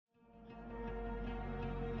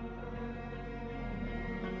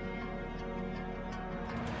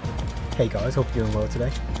Hey guys, hope you're doing well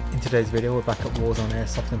today. In today's video we're back at Warzone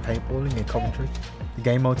Airsoft and Paintballing in Coventry. The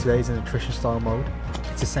game mode today is an attrition style mode.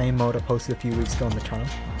 It's the same mode I posted a few weeks ago on the channel,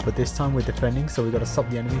 but this time we're defending, so we've got to stop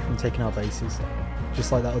the enemy from taking our bases.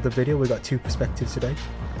 Just like that other video, we've got two perspectives today.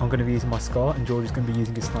 I'm going to be using my SCAR and George is going to be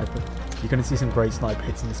using his sniper. You're going to see some great sniper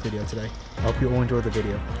hits in this video today. I hope you all enjoy the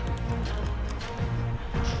video.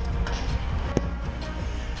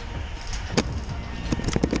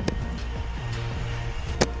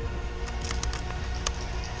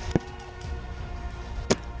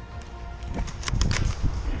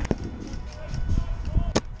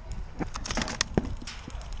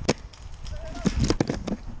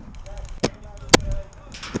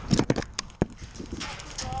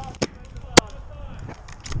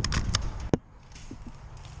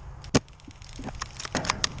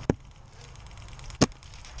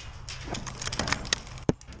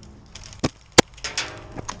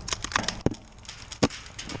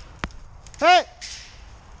 Hey!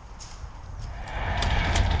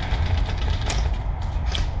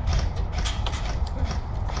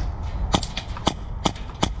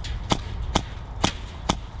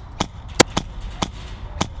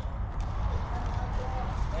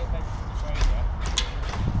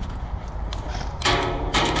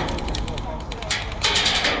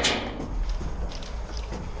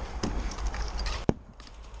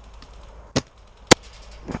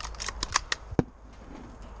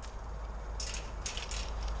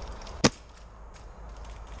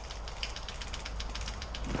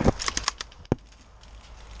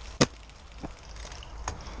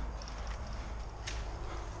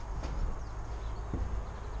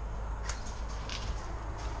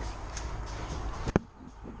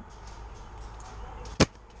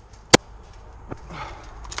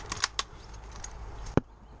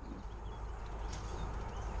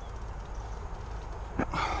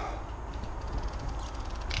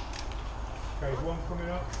 Okay, one coming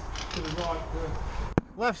up to the right.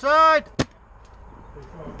 Left side!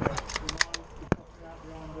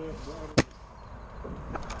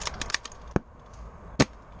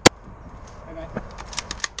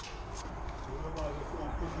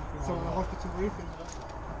 So on the hospital roof.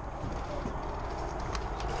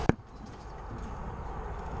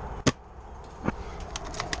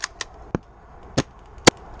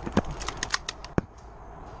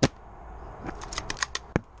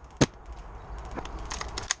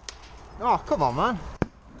 Oh, come on, man.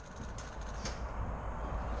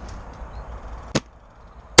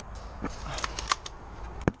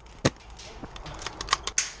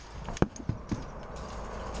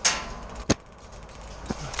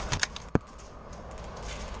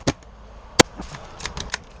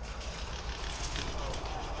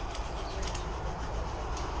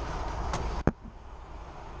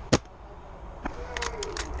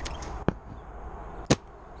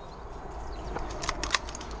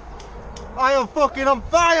 I am fucking on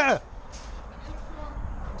fire!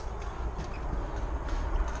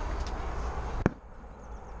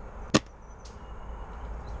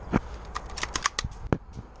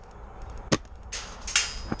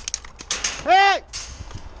 Hey!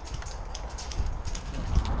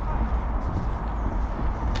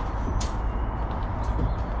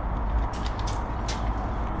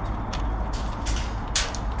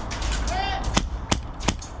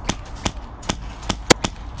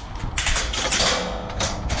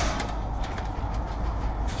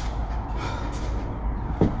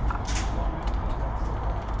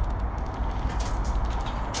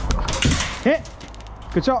 Hit!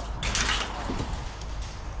 Good shot!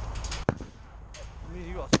 I mean,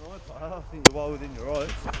 you got a sniper. I think you're well within your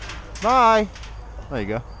rights. Bye! There you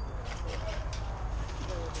go.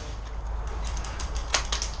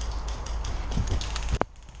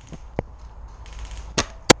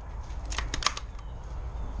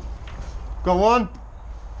 Go on!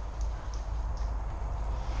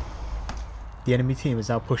 The enemy team has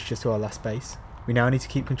now pushed us to our last base. We now need to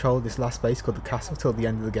keep control of this last base called the castle till the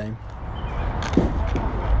end of the game.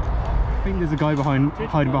 I think there's a guy hiding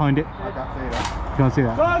behind it. I can't see that. You can't see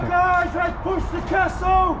that? Go guys, let's push the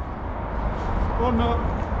castle! One up.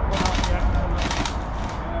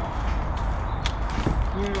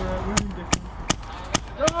 We're indifferent.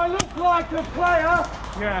 Do I look like a player?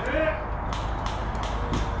 Yeah.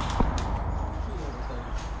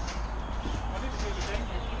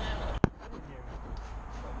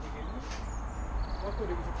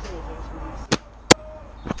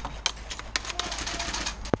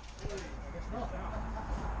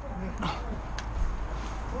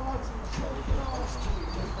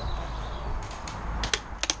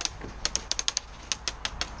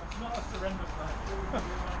 Not a surrender flag.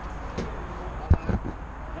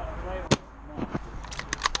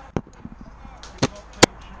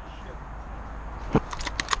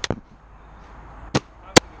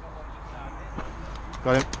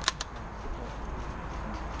 Got him.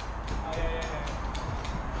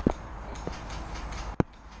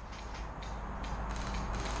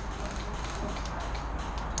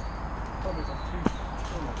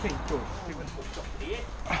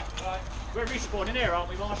 We're respawning here, aren't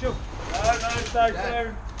we, Marshall? No, stay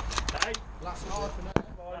clear. Hey, Last half an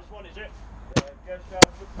hour. last one, is it? Yeah, go down,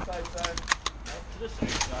 put the safe zone. To the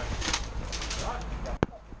safe zone.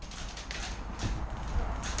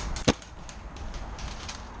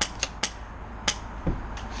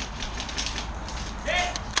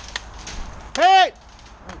 Right.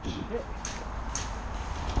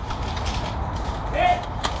 Hey!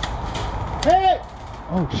 Hey!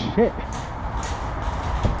 Oh shit.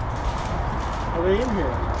 Are we in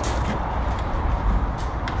here?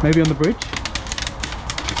 Maybe on the bridge?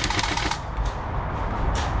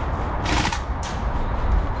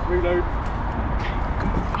 Reload.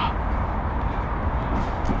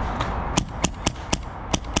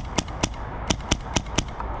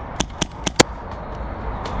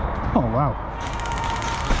 Oh wow.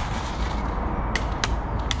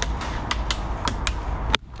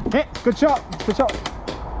 Hit! Good shot! Good shot!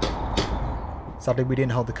 Sadly we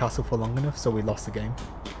didn't hold the castle for long enough, so we lost the game.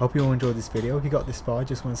 Hope you all enjoyed this video. If you got this far, I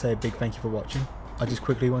just want to say a big thank you for watching. I just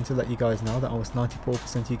quickly want to let you guys know that almost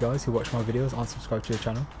 94% of you guys who watch my videos aren't subscribed to the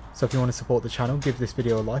channel. So if you want to support the channel, give this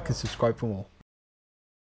video a like and subscribe for more.